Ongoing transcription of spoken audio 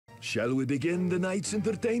Shall we begin the night's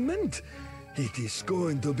entertainment? It is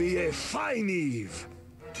going to be a fine eve.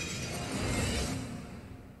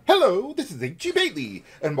 Hello, this is H.G. Bailey,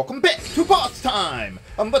 and welcome back to Boss Time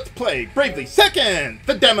on Let's Play Bravely Second,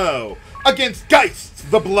 the demo, against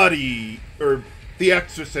Geist, the Bloody, or the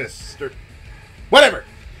Exorcist, or whatever.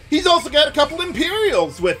 He's also got a couple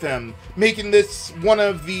Imperials with him, making this one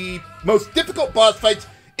of the most difficult boss fights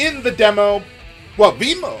in the demo. Well,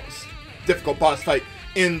 the most difficult boss fight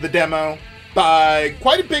in the demo by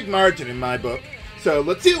quite a big margin in my book. So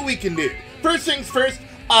let's see what we can do. First things first,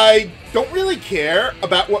 I don't really care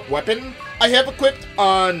about what weapon I have equipped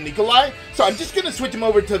on Nikolai, so I'm just going to switch him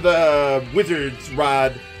over to the Wizard's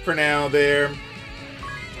Rod for now there.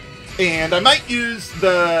 And I might use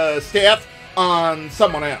the staff on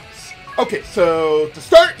someone else. Okay, so to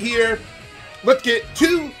start here, let's get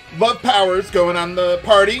 2 love powers going on the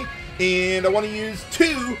party, and I want to use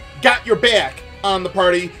 2 got your back on the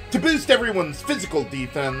party to boost everyone's physical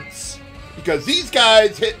defense, because these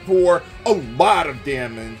guys hit for a lot of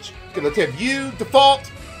damage. Okay, let's have you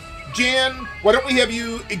default. Janne, why don't we have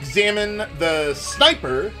you examine the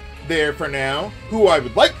sniper there for now, who I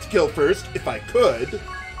would like to kill first if I could.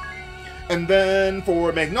 And then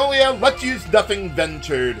for Magnolia, let's use Nothing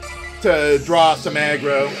Ventured to draw some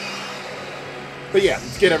aggro. But yeah,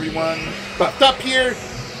 let's get everyone buffed up here.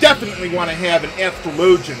 Definitely want to have an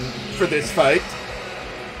Astrologian for this fight.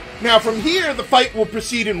 Now from here, the fight will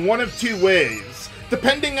proceed in one of 2 ways,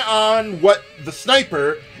 depending on what the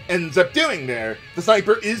sniper ends up doing there. The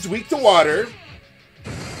sniper is weak to water.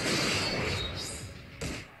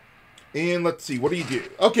 And let's see, what do you do?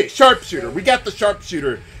 Okay, sharpshooter. We got the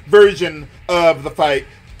sharpshooter version of the fight.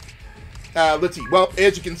 Let's see. Well,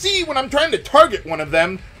 as you can see, when I'm trying to target one of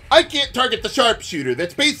them, I can't target the sharpshooter.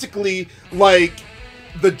 That's basically like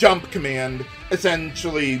the jump command,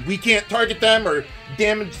 essentially. We can't target them or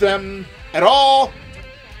damage them at all,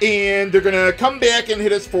 and they're gonna come back and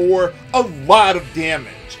hit us for a lot of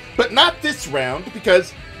damage. But not this round,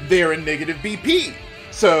 because they're in negative BP.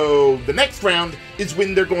 So the next round is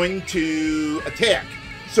when they're going to attack.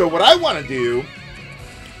 So what I want to do,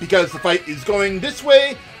 because the fight is going this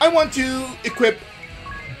way, I want to equip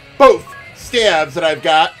both stabs that I've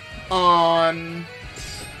got on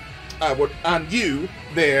you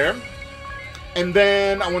there. And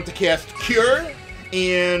then I want to cast Cure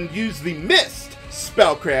and use the Mist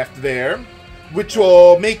spellcraft there, which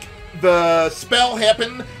will make the spell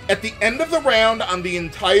happen at the end of the round on the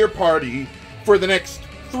entire party for the next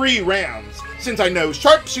 3 rounds. Since I know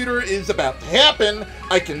Sharpshooter is about to happen,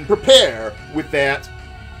 I can prepare with that.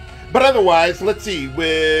 But otherwise, let's see,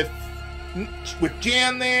 with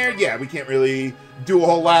Janne there, yeah, we can't really do a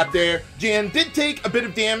whole lot there. Janne did take a bit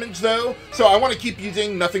of damage though, so I want to keep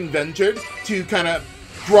using Nothing Ventured to kind of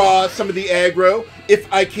draw some of the aggro if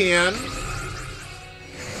I can.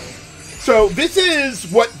 So this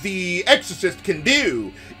is what the Exorcist can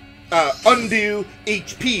do. Undo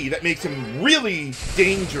HP, that makes him really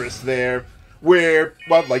dangerous there, where,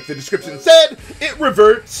 well, like the description said, it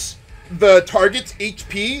reverts the target's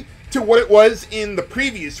HP to what it was in the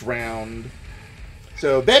previous round.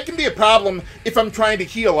 So that can be a problem if I'm trying to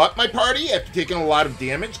heal up my party after taking a lot of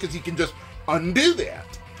damage, because he can just undo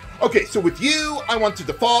that. Okay, so with you, I want to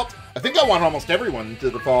default. I think I want almost everyone to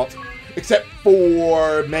default, except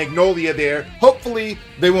for Magnolia there. Hopefully,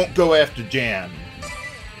 they won't go after Janne.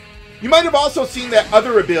 You might have also seen that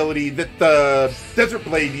other ability that the Desert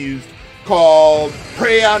Blade used called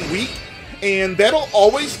Prey on Weak, and that'll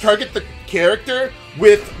always target the character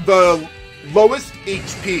with the lowest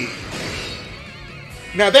HP.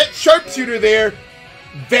 Now that sharpshooter there,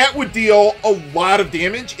 that would deal a lot of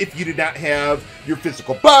damage if you did not have your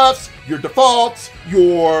physical buffs, your defaults,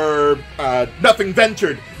 your Nothing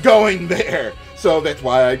Ventured going there. So that's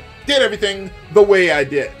why I did everything the way I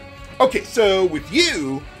did. Okay, so with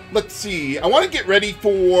you, let's see, I want to get ready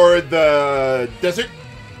for the Desert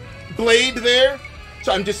Blade there.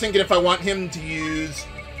 So I'm just thinking if I want him to use,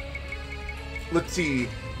 let's see,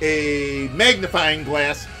 a magnifying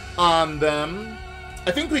glass on them. I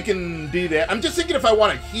think we can do that. I'm just thinking if I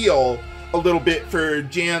want to heal a little bit for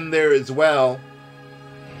Janne there as well,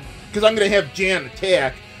 because I'm going to have Janne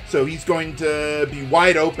attack, so he's going to be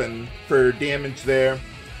wide open for damage there.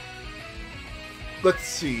 Let's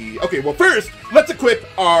see. Okay, well first, let's equip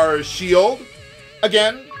our shield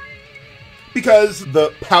again, because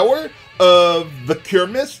the power of the Cure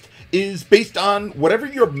Mist is based on whatever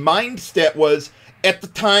your mind stat was at the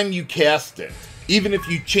time you cast it, even if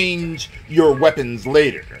you change your weapons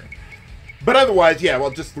later. But otherwise, yeah,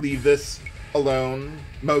 we'll just leave this alone,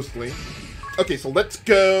 mostly. Okay, so let's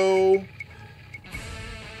go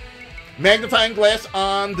Magnifying Glass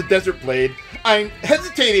on the Desert Blade. I'm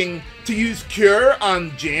hesitating to use Cure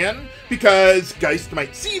on Janne because Geist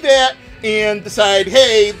might see that and decide,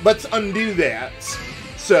 hey, let's undo that.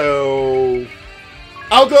 So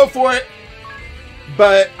I'll go for it,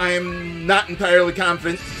 but I'm not entirely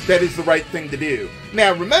confident that is the right thing to do.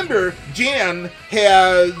 Now, remember, Janne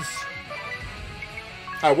has,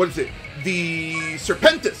 what is it? The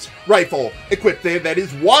Serpentis rifle equipped there that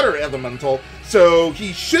is water elemental, so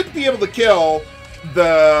he should be able to kill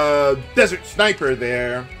the desert sniper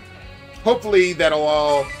there. Hopefully that'll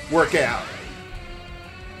all work out.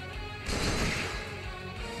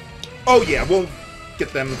 Oh yeah, we'll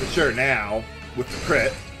get them for sure now with the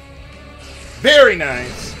crit. Very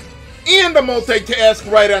nice. And a multitask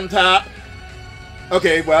right on top.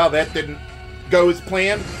 Okay, well, that didn't go as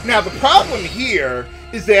planned. Now, the problem here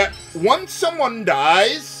is that once someone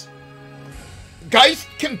dies, Geist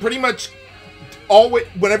can pretty much always,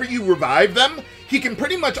 whenever you revive them, he can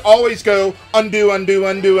pretty much always go undo, undo,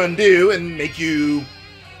 undo, undo, and make you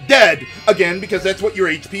dead again, because that's what your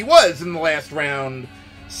HP was in the last round.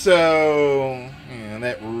 So, yeah,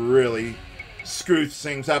 that really screws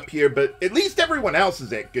things up here, but at least everyone else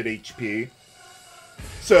is at good HP.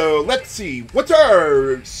 So, let's see. What's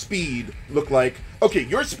our speed look like? Okay,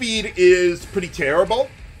 your speed is pretty terrible.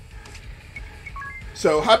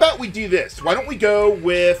 So, how about we do this? Why don't we go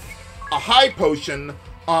with a high potion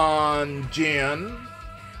on Janne?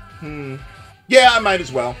 Yeah, I might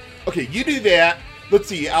as well. Okay, you do that. Let's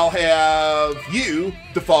see, I'll have you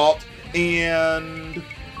default, and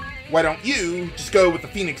why don't you just go with the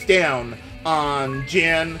Phoenix down on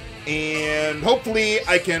Janne, and hopefully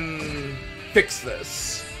I can fix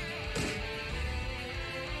this.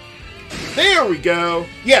 There we go.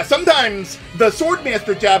 Yeah, sometimes the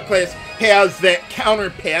Swordmaster job class has that counter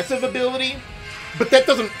passive ability, but that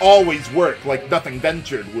doesn't always work like Nothing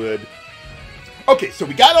Ventured would. Okay, so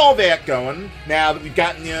we got all that going. Now that we've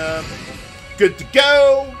gotten you good to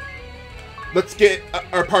go, let's get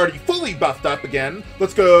our party fully buffed up again.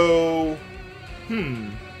 Let's go...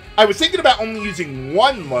 I was thinking about only using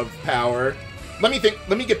one love power. Let me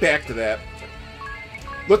get back to that.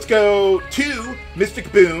 Let's go 2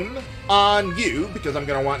 Mystic Boon on you, because I'm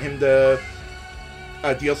going to want him to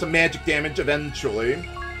deal some magic damage eventually.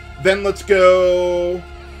 Then let's go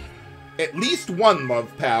at least 1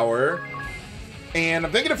 love power. And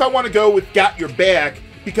I'm thinking if I want to go with Got Your Back,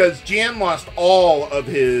 because Janne lost all of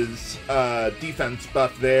his defense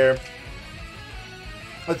buff there.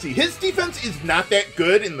 Let's see, his defense is not that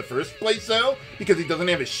good in the first place, though, because he doesn't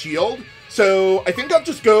have a shield. So I think I'll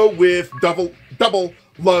just go with double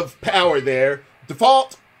love power there.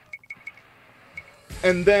 Default.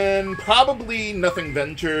 And then probably Nothing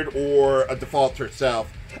Ventured or a default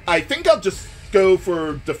herself. I think I'll just go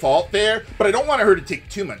for default there, but I don't want her to take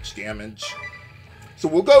too much damage. So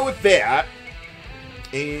we'll go with that.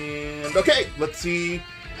 And okay, let's see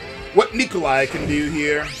what Nikolai can do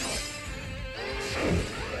here.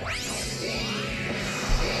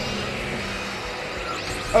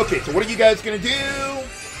 Okay, so what are you guys gonna do?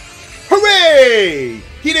 Hooray!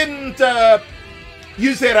 He didn't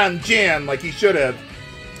use that on Janne like he should have.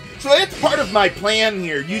 So that's part of my plan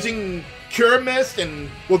here, using Cure Mist and,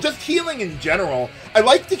 well, just healing in general. I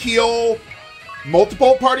like to heal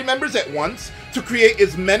multiple party members at once to create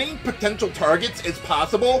as many potential targets as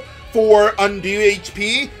possible for undue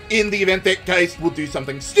HP in the event that Geist will do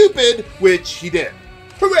something stupid, which he did.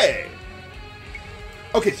 Hooray!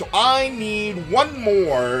 Okay, so I need one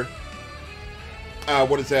more,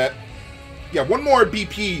 what is that? Yeah, one more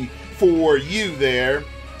BP for you there.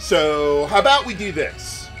 So how about we do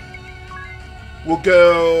this? We'll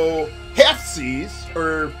go half C's,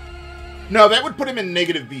 or no, that would put him in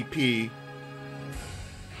negative BP.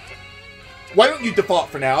 Why don't you default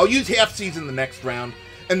for now? I'll use half C's in the next round.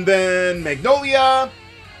 And then Magnolia,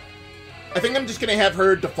 I think I'm just going to have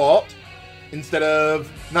her default instead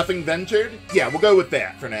of Nothing Ventured. Yeah, we'll go with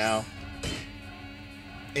that for now.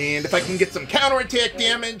 And if I can get some counterattack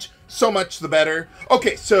damage, so much the better.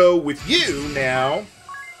 Okay, so with you now,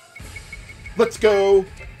 let's go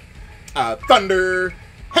Thunder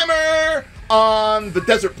Hammer on the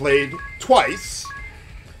Desert Blade twice.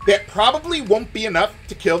 That probably won't be enough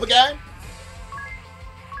to kill the guy.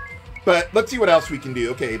 But let's see what else we can do.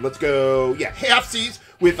 Okay, let's go, yeah, half C's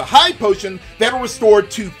with a high potion. That'll restore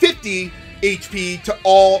 250 HP to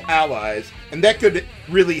all allies. And that could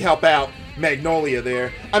really help out Magnolia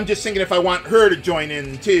there. I'm just thinking if I want her to join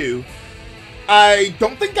in too. I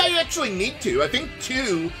don't think I actually need to. I think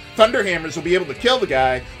 2 Thunderhammers will be able to kill the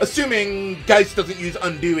guy, assuming Geist doesn't use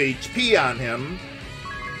undue HP on him.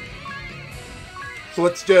 So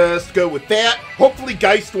let's just go with that. Hopefully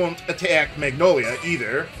Geist won't attack Magnolia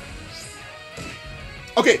either.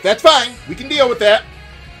 Okay, that's fine. We can deal with that.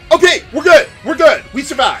 Okay, we're good. We're good. We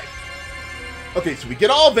survived. Okay, so we get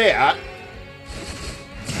all that.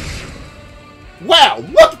 Wow,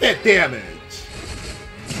 look at that damage.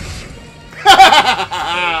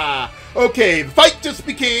 Okay, the fight just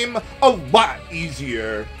became a lot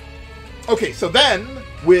easier. Okay, so then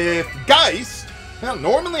with Geist, well,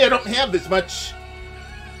 normally I don't have this much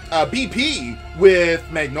BP with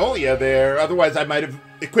Magnolia there. Otherwise, I might have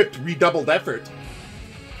equipped redoubled effort.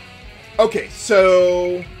 Okay,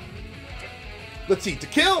 so let's see. To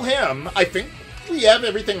kill him, I think we have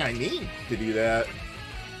everything I need to do that.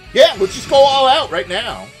 Yeah, let's just go all out right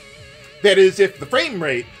now. That is, if the frame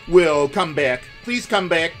rate will come back. Please come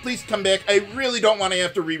back. Please come back. I really don't want to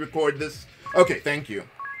have to re-record this. Okay, thank you.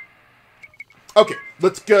 Okay,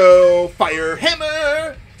 let's go fire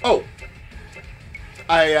hammer. Oh,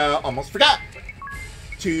 I almost forgot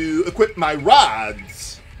to equip my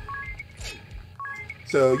rods.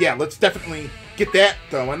 So yeah, let's definitely get that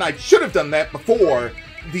going. I should have done that before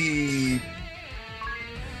the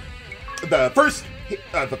first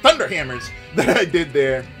the thunder hammers that I did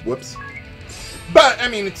there. Whoops. But I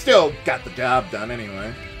mean, it still got the job done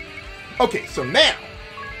anyway. Okay, so now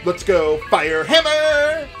let's go fire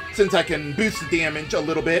hammer. Since I can boost the damage a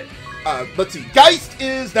little bit. Let's see. Geist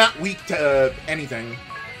is not weak to anything.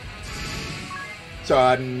 So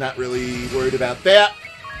I'm not really worried about that.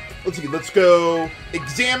 Let's see. Let's go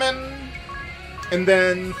examine. And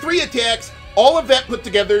then 3 attacks. All of that put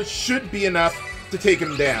together should be enough to take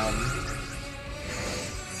him down.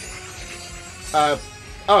 Oh,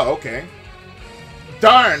 okay.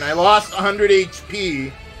 Darn, I lost 100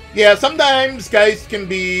 HP. Yeah, sometimes Geist can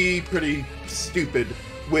be pretty stupid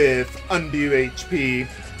with undue HP.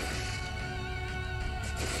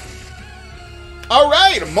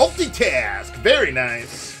 Alright, a multitask. Very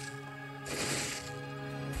nice.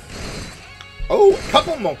 Oh, a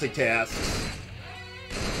couple multitasks.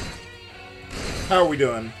 How are we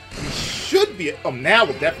doing? We should be... Oh, now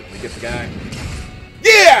we'll definitely get the guy.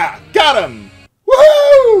 Yeah! Got him!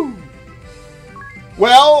 Woohoo!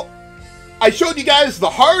 Well, I showed you guys the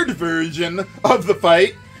hard version of the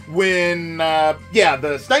fight. When, yeah,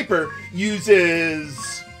 the sniper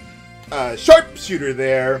uses sharpshooter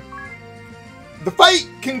there. The fight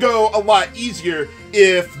can go a lot easier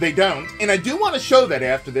if they don't. And I do want to show that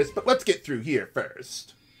after this, but let's get through here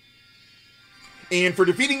first. And for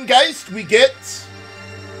defeating Geist, we get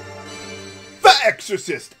the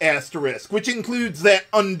Exorcist asterisk, which includes that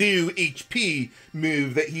undo HP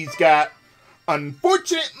move that he's got.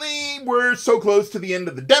 Unfortunately, we're so close to the end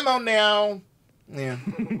of the demo now. Yeah.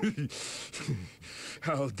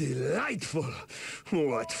 How delightful!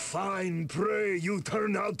 What fine prey you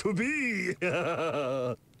turn out to be!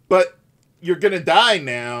 But you're gonna die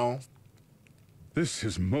now. This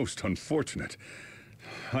is most unfortunate.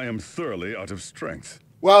 I am thoroughly out of strength.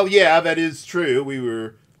 Well, yeah, that is true. We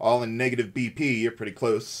were all in negative BP. You're pretty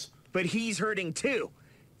close. But he's hurting too.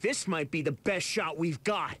 This might be the best shot we've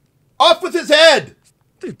got. Off with his head!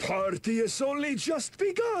 The party has only just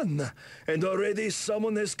begun, and already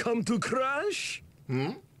someone has come to crash?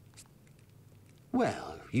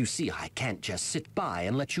 Well, you see, I can't just sit by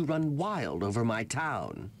and let you run wild over my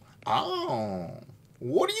town. Oh.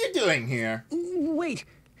 What are you doing here? Wait,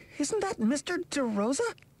 isn't that Mr.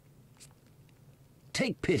 DeRosa?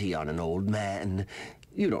 Take pity on an old man.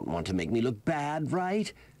 You don't want to make me look bad,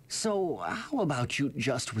 right? So how about you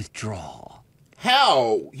just withdraw?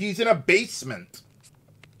 How? He's in a basement.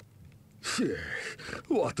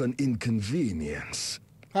 What an inconvenience.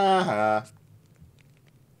 Haha.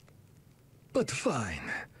 But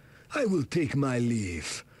fine, I will take my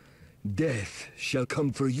leave. Death shall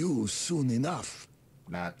come for you soon enough.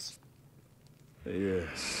 Nuts.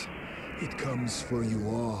 Yes, it comes for you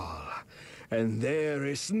all. And there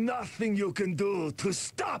is nothing you can do to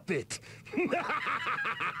stop it.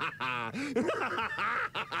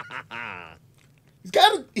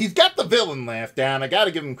 He's got the villain laugh down. I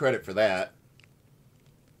gotta give him credit for that.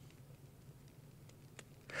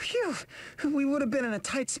 Phew, we would have been in a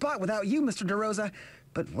tight spot without you, Mr. DeRosa.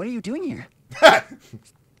 But what are you doing here?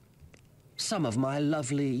 Some of my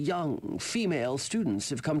lovely, young, female students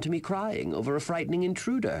have come to me crying over a frightening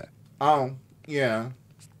intruder. Oh, yeah.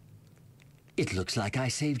 It looks like I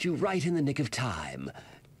saved you right in the nick of time.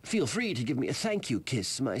 Feel free to give me a thank you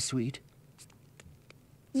kiss, my sweet.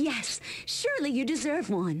 Yes, surely you deserve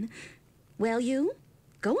one. Well, you,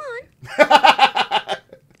 go on.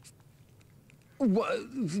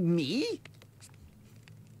 What, me?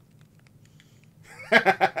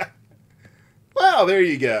 Well, there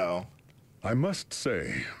you go. I must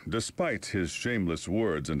say, despite his shameless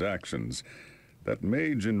words and actions, that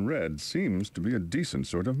mage in red seems to be a decent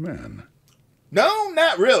sort of man. No,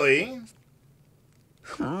 not really.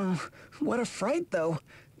 What a fright, though.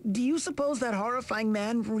 Do you suppose that horrifying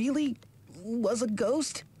man really was a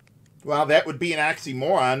ghost? Well, that would be an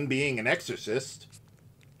oxymoron, being an exorcist.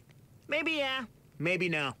 Maybe yeah, maybe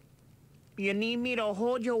no. You need me to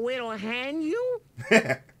hold your little hand, you?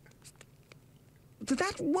 That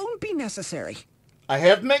won't be necessary. I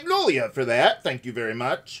have Magnolia for that, thank you very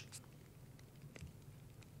much.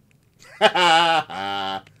 Ha ha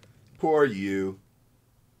ha. Poor you.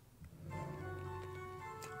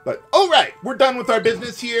 But, alright, we're done with our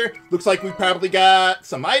business here. Looks like we probably got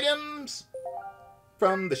some items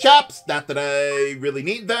from the shops. Not that I really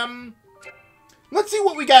need them. Let's see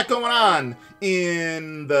what we got going on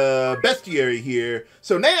in the bestiary here.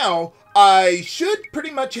 So now, I should pretty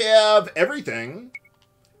much have everything.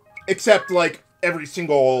 Except, like, every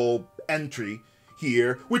single entry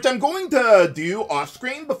here. Which I'm going to do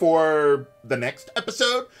off-screen before the next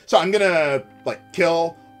episode. So I'm gonna, like,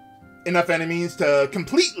 kill enough enemies to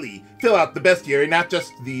completely fill out the bestiary, not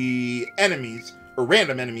just the enemies, or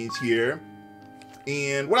random enemies here.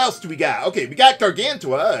 And what else do we got? Okay, we got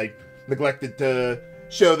Gargantua. I neglected to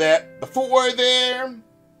show that before there.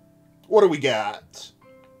 What do we got?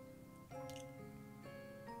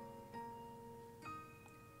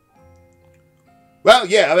 Well,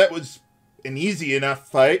 yeah, that was an easy enough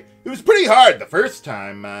fight. It was pretty hard the first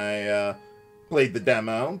time I played the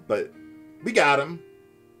demo, but we got him.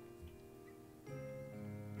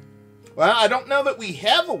 Well, I don't know that we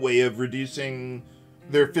have a way of reducing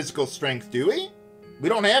their physical strength, do we? We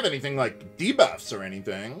don't have anything like debuffs or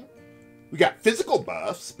anything. We got physical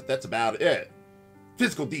buffs, but that's about it.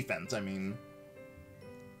 Physical defense, I mean.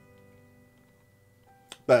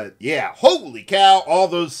 But yeah, holy cow, all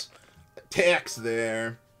those attacks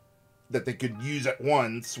there that they could use at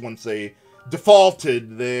once they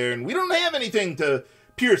defaulted there. And we don't have anything to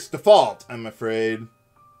pierce default, I'm afraid.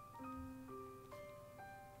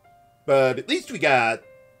 But at least we got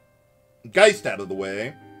Geist out of the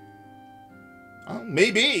way.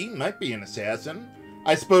 Maybe. Might be an assassin.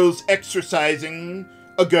 I suppose exorcising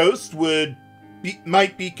a ghost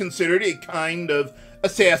might be considered a kind of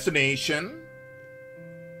assassination.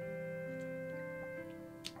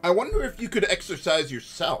 I wonder if you could exorcise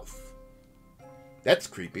yourself. That's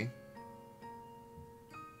creepy.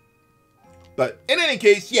 But in any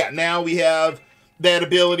case, yeah, now we have that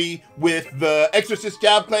ability with the Exorcist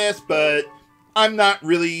job class, but I'm not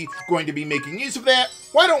really going to be making use of that.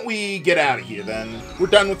 Why don't we get out of here then? We're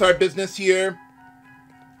done with our business here.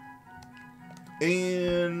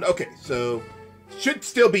 And, okay, so should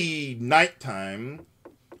still be nighttime.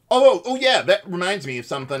 Although, oh yeah, that reminds me of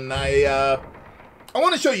something. I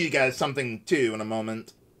want to show you guys something too in a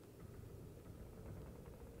moment.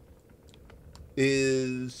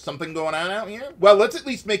 Is something going on out here? Well, let's at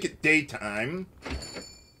least make it daytime.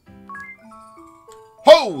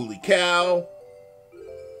 Holy cow!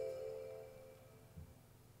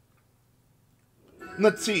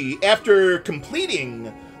 Let's see, after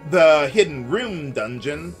completing the hidden room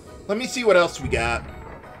dungeon, let me see what else we got.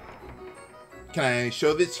 Can I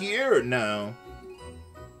show this here or no?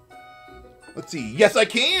 Let's see. Yes, I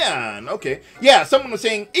can! Okay. Yeah, someone was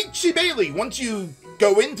saying, H.C. Bailey, once you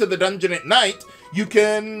go into the dungeon at night, you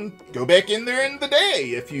can go back in there in the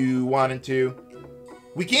day if you wanted to.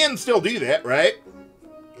 We can still do that, right?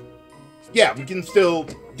 Yeah, we can still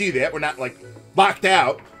do that. We're not, like, locked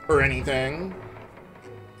out or anything.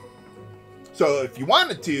 So if you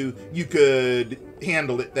wanted to, you could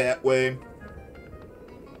handle it that way.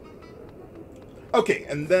 Okay,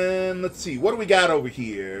 and then, let's see. What do we got over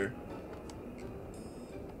here?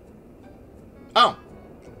 Oh.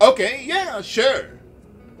 Okay, yeah, sure.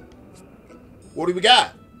 What do we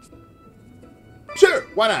got? Sure,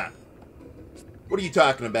 why not? What are you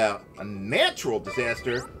talking about? A natural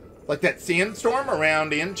disaster? Like that sandstorm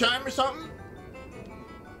around Inchime or something?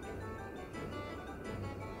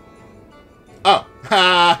 Oh,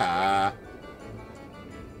 ha ha.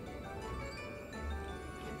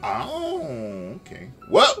 Oh, okay.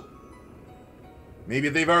 Whoa! Maybe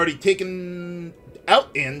they've already taken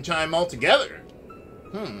out Inchime altogether.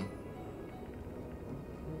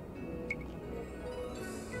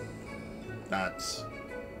 Nuts.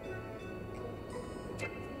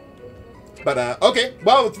 But, okay.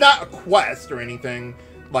 Well, it's not a quest or anything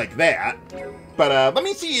like that. But, let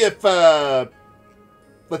me see if,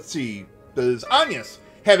 let's see. Does Anyas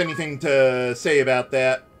have anything to say about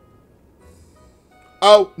that?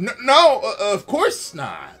 Oh, no, of course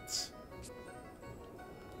not.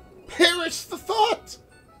 Perish the thought.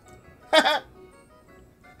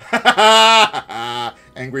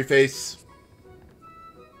 Angry face.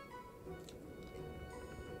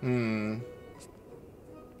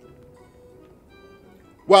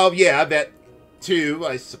 Well, yeah, that too,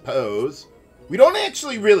 I suppose. We don't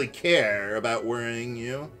actually really care about worrying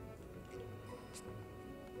you.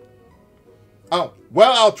 Oh,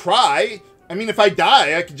 well, I'll try. I mean, if I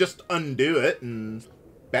die, I could just undo it, and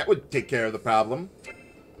that would take care of the problem.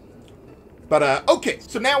 But, okay,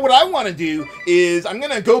 so now what I want to do is I'm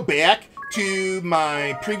going to go back to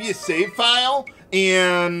my previous save file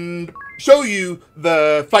and show you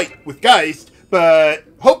the fight with Geist, but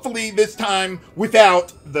hopefully this time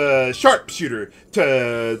without the sharpshooter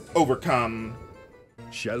to overcome.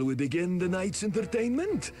 Shall we begin the night's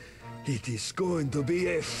entertainment? It is going to be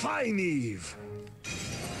a fine eve.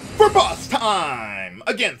 For boss time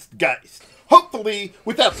against Geist. Hopefully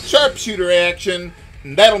without the sharpshooter action,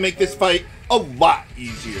 and that'll make this fight a lot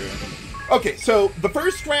easier. Okay, so the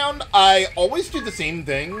first round, I always do the same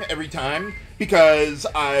thing every time because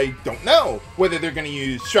I don't know whether they're going to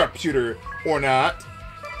use sharpshooter or not.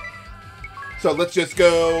 So let's just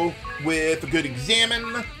go with a good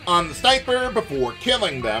examine on the sniper before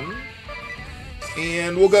killing them.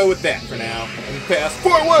 And we'll go with that for now. And fast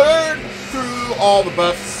forward through all the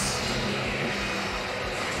buffs.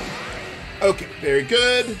 Okay, very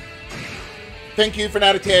good. Thank you for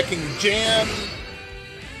not attacking Janne.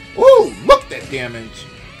 Ooh, look at that damage.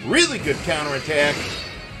 Really good counterattack.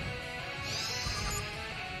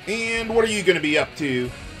 And what are you going to be up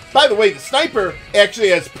to? By the way, the sniper actually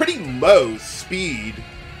has pretty low speed.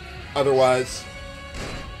 Otherwise.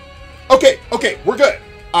 Okay, we're good.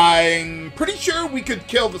 I'm pretty sure we could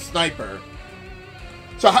kill the sniper.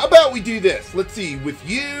 So how about we do this? Let's see, with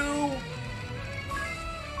you...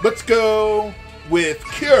 Let's go with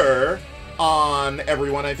Cure on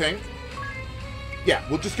everyone, I think. Yeah,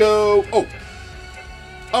 we'll just go...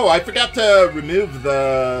 Oh, I forgot to remove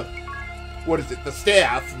the... What is it? The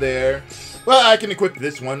staff there. Well, I can equip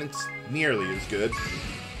this one. It's nearly as good.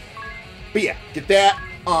 But yeah, get that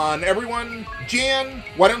on everyone. Janne,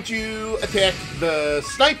 why don't you attack the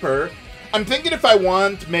sniper? I'm thinking if I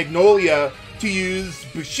want Magnolia to use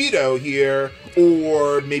Bushido here,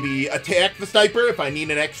 or maybe attack the sniper if I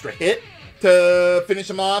need an extra hit to finish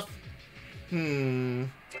him off. The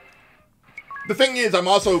thing is, I'm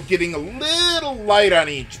also getting a little light on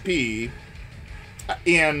HP,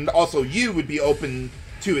 and also you would be open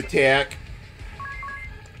to attack.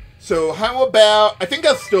 So how about... I think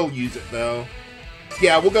I'll still use it, though.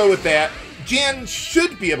 Yeah, we'll go with that. Janne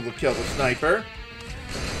should be able to kill the sniper,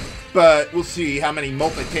 but we'll see how many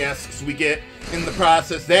multitasks we get in the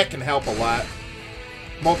process. That can help a lot.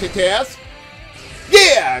 Multitask?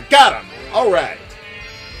 Yeah, got him. All right.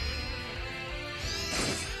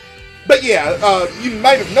 But yeah, you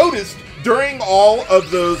might have noticed during all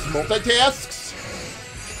of those multitasks...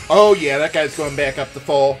 Oh yeah, that guy's going back up to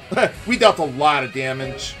full. We dealt a lot of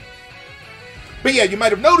damage. But yeah, you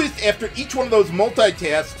might have noticed after each one of those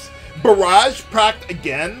multitasks, Barrage procced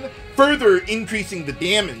again, further increasing the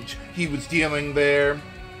damage he was dealing there.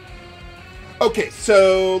 Okay,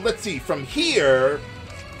 so let's see. From here,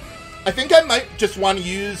 I think I might just want to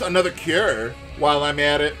use another cure while I'm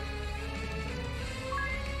at it.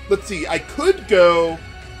 Let's see, I could go...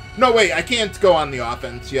 No, wait, I can't go on the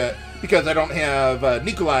offense yet because I don't have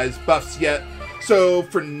Nikolai's buffs yet. So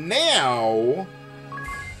for now...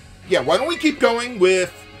 Yeah, why don't we keep going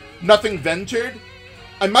with Nothing Ventured?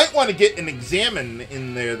 I might want to get an Examine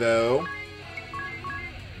in there, though.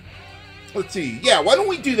 Let's see. Yeah, why don't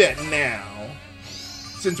we do that now?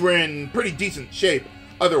 Since we're in pretty decent shape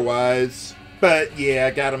otherwise. But, yeah,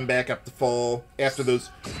 I got him back up to full after those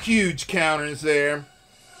huge counters there.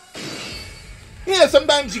 Yeah,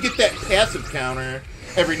 sometimes you get that passive counter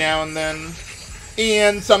every now and then.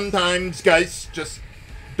 And sometimes Geist just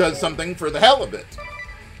does something for the hell of it.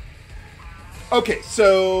 Okay,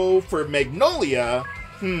 so for Magnolia,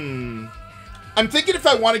 I'm thinking if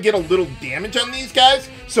I want to get a little damage on these guys,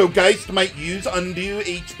 so Geist might use Undo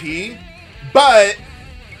HP, but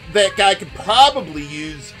that guy could probably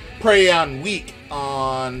use Prey on Weak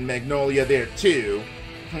on Magnolia there too.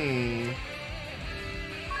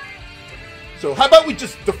 So how about we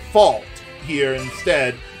just default here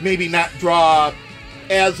instead? Maybe not draw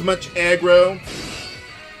as much aggro.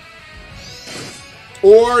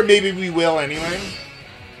 Or maybe we will anyway.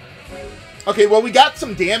 Okay, well, we got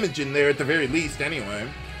some damage in there at the very least anyway.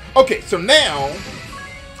 Okay, so now,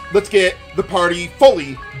 let's get the party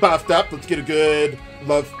fully buffed up. Let's get a good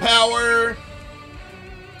Love Power.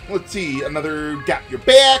 Let's see, another Got Your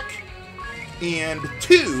Back. And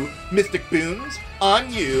 2 Mystic Boons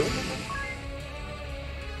on you.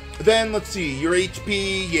 Then, let's see, your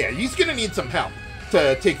HP, yeah, he's gonna need some help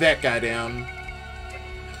to take that guy down.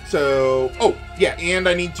 So, oh, yeah, and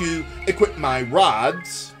I need to equip my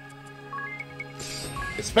rods.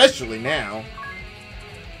 Especially now.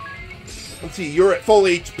 Let's see, you're at full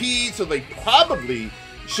HP, so they probably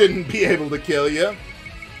shouldn't be able to kill you.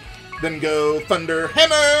 Then go Thunder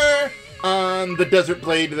Hammer on the Desert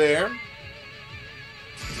Blade there.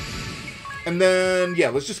 And then, yeah,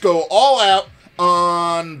 let's just go all out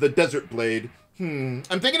on the Desert Blade. I'm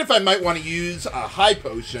thinking if I might want to use a high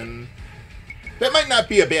potion. That might not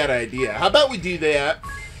be a bad idea. How about we do that?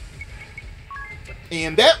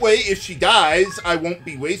 And that way, if she dies, I won't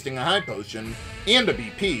be wasting a high potion and a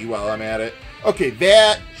BP while I'm at it. Okay,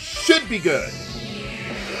 that should be good.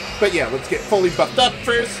 But yeah, let's get fully buffed up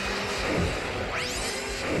first.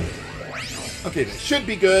 Okay, that should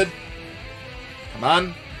be good. Come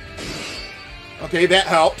on. Okay, that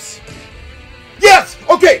helps. Yes!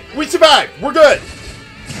 Okay, we survived. We're good.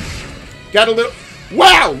 Got a little...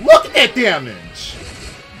 Wow, look at that damage.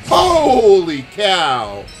 Holy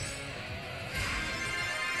cow.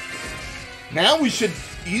 Now we should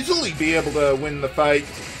easily be able to win the fight.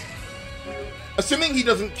 Assuming he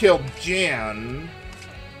doesn't kill Jan.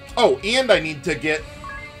 Oh, and I need to get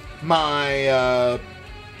my,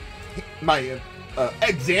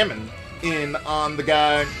 examine in on the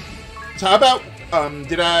guy. So how about,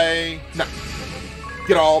 did I... No.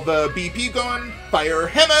 Get all the BP going. Fire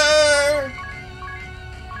Hammer!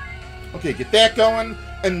 Okay, get that going.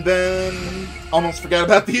 And then... Almost forgot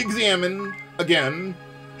about the examine again.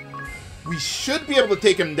 We should be able to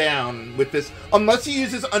take him down with this. Unless he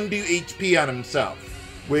uses undue HP on himself.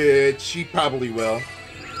 Which he probably will.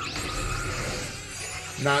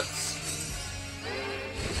 Nuts.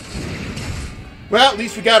 Well, at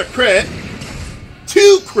least we got a crit.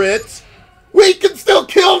 2 crits! We can still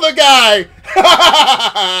kill the guy!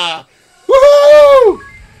 Woohoo!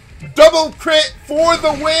 Double crit for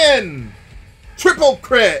the win! Triple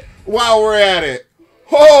crit while we're at it.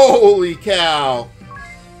 Holy cow!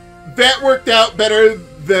 That worked out better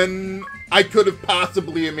than I could have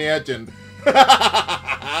possibly imagined. But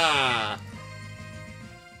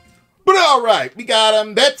alright, we got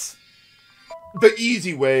him. That's the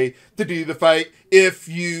easy way to do the fight if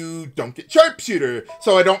you don't get sharpshooter.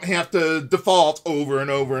 So I don't have to default over and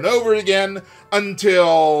over and over again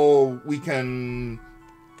until we can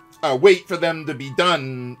wait for them to be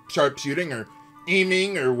done sharpshooting or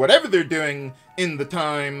aiming or whatever they're doing in the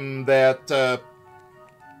time that,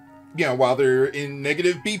 you know, while they're in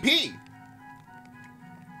negative BP.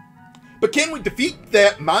 But can we defeat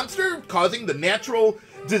that monster causing the natural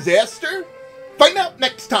disaster? Find out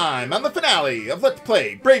next time on the finale of Let's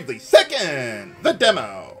Play Bravely 2nd, the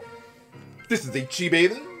demo. This is HG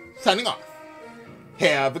Bailey, signing off.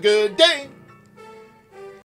 Have a good day.